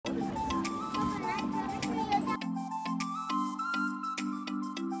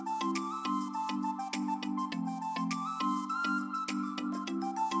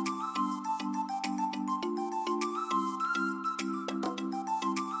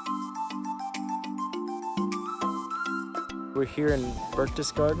We're here in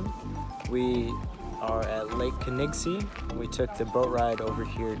Berchtesgaden. We are at Lake Königssee. We took the boat ride over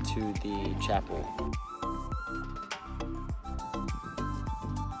here to the chapel.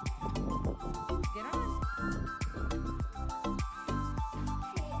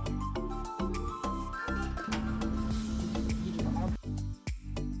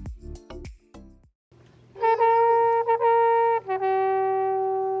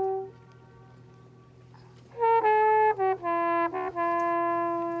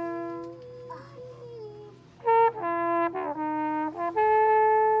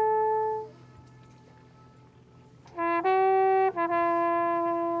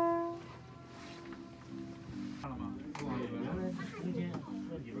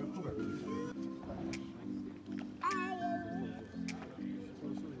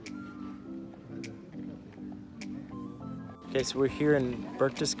 Okay, so we're here in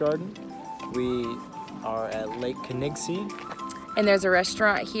Berchtesgaden. We are at Lake Königssee. And there's a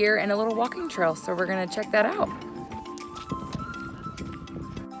restaurant here and a little walking trail, so we're gonna check that out.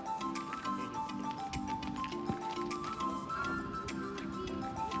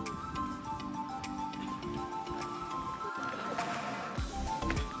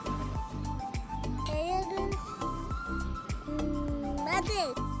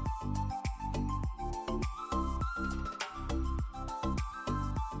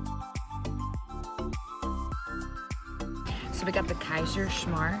 So we got the Kaiser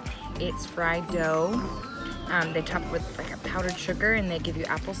Schmar. It's fried dough. They top it with like a powdered sugar and they give you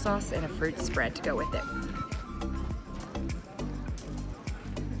applesauce and a fruit spread to go with it.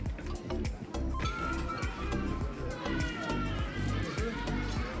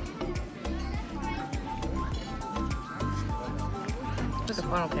 It's like a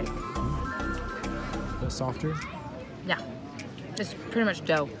funnel cake. A bit softer? Yeah, it's pretty much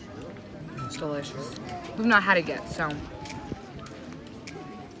dough. It's delicious. We've not had it yet, so.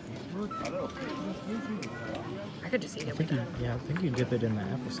 I could just eat it with that. Yeah, I think you dip it in the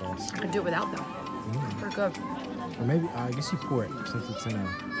applesauce. I could do it without though. Pretty good. Or maybe, I guess you pour it since it's in a...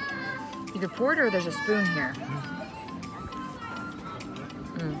 Either pour it or there's a spoon here.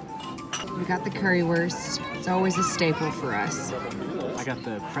 We got the currywurst. It's always a staple for us. I got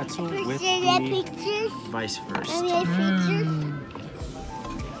the pretzel with the vice first.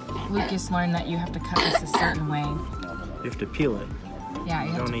 Lucas learned that you have to cut this a certain way. You have to peel it. Yeah,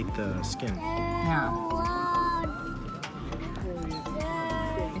 You don't eat the skin. Yeah.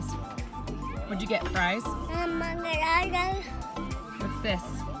 What'd you get, fries? What's this?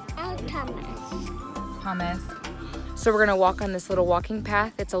 Hummus. So we're gonna walk on this little walking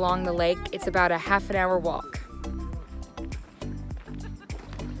path. It's along the lake. It's about a half-an-hour walk.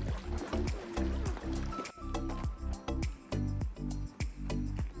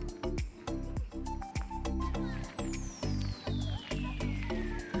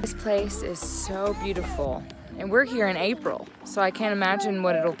 This place is so beautiful, and we're here in April, so I can't imagine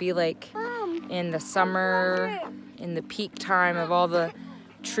what it'll be like in the summer, in the peak time of all the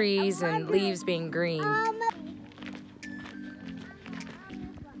trees and leaves being green.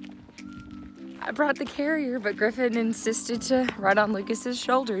 I brought the carrier, but Griffin insisted to ride on Lucas's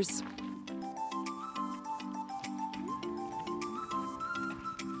shoulders.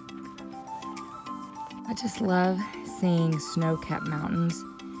 I just love seeing snow-capped mountains,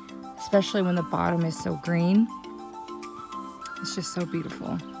 especially when the bottom is so green. It's just so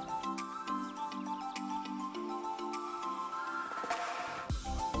beautiful.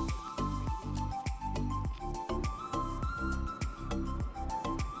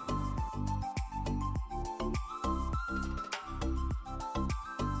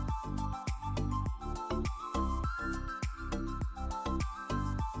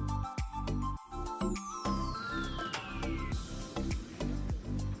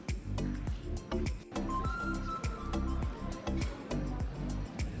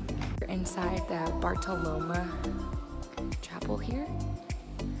 Inside the Bartholomä chapel here.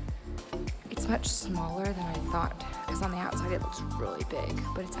 It's much smaller than I thought, because on the outside it looks really big,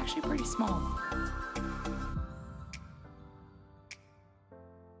 but it's actually pretty small.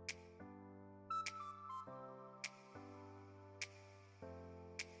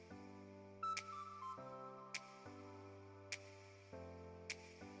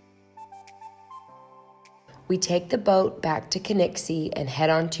 We take the boat back to Königssee and head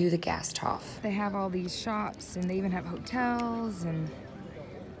on to the Gasthof. They have all these shops, and they even have hotels and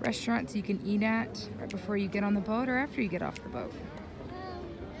restaurants you can eat at right before you get on the boat or after you get off the boat.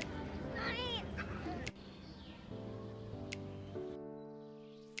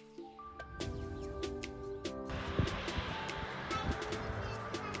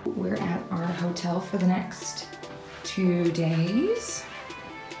 We're at our hotel for the next 2 days.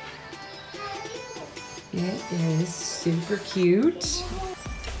 It is super cute.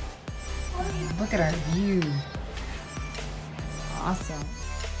 Look at our view. Awesome.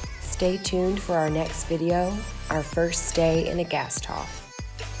 Stay tuned for our next video, our first stay in a Gasthof.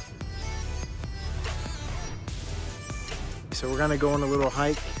 So we're gonna go on a little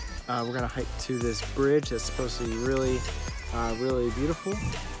hike. We're gonna hike to this bridge that's supposed to be really beautiful,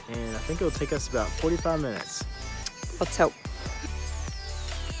 and I think it'll take us about 45 minutes. Let's hope.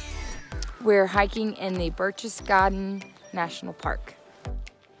 We're hiking in the Berchtesgaden National Park.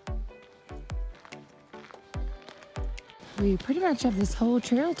 We pretty much have this whole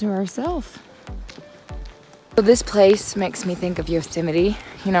trail to ourselves. So this place makes me think of Yosemite.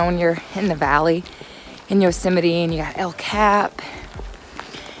 You know, when you're in the valley in Yosemite and you got El Cap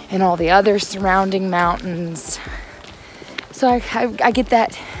and all the other surrounding mountains. So I get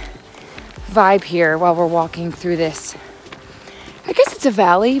that vibe here while we're walking through this. I guess it's a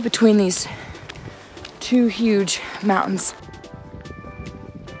valley between these two huge mountains.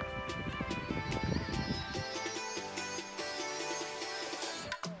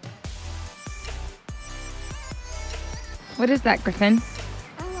 What is that, Griffin?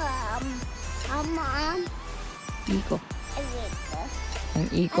 Eagle. An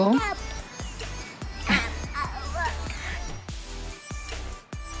eagle?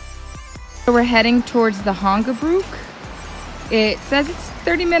 So we're heading towards the Hangabrook. It says it's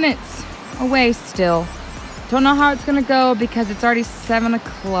 30 minutes away still. Don't know how it's gonna go because it's already 7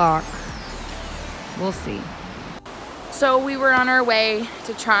 o'clock. We'll see. So we were on our way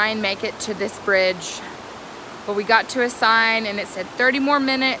to try and make it to this bridge, but we got to a sign and it said 30 more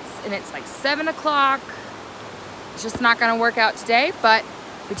minutes and it's like 7 o'clock. It's just not gonna work out today, but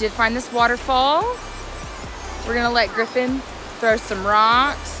we did find this waterfall. We're gonna let Griffin throw some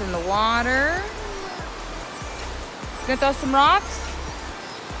rocks in the water. You gonna throw some rocks?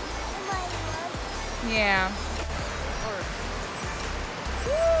 Yeah.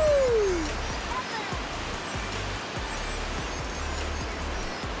 Woo!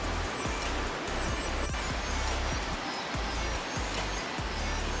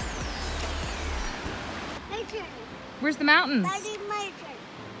 Where's the mountains? Daddy, my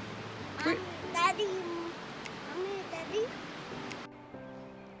turn. Daddy. Mommy, Daddy.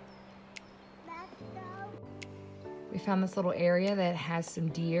 We found this little area that has some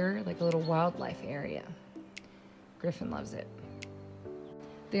deer, like a little wildlife area. Griffin loves it.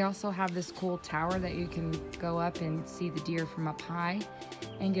 They also have this cool tower that you can go up and see the deer from up high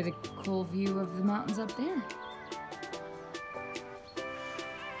and get a cool view of the mountains up there.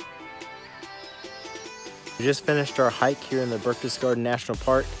 We just finished our hike here in the Berchtesgaden National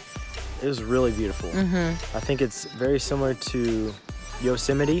Park. It was really beautiful. I think it's very similar to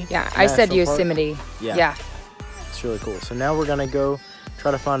Yosemite. Yeah, I said National Park. Yosemite. Yeah. It's really cool. So now we're gonna go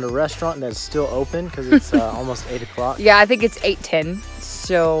try to find a restaurant that's still open because it's almost 8 o'clock. Yeah, I think it's 8:10.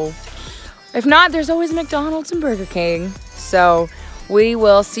 So if not, there's always McDonald's and Burger King. So we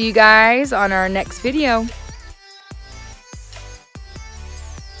will see you guys on our next video.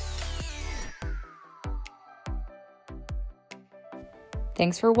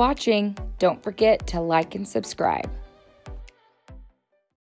 Thanks for watching. Don't forget to like and subscribe.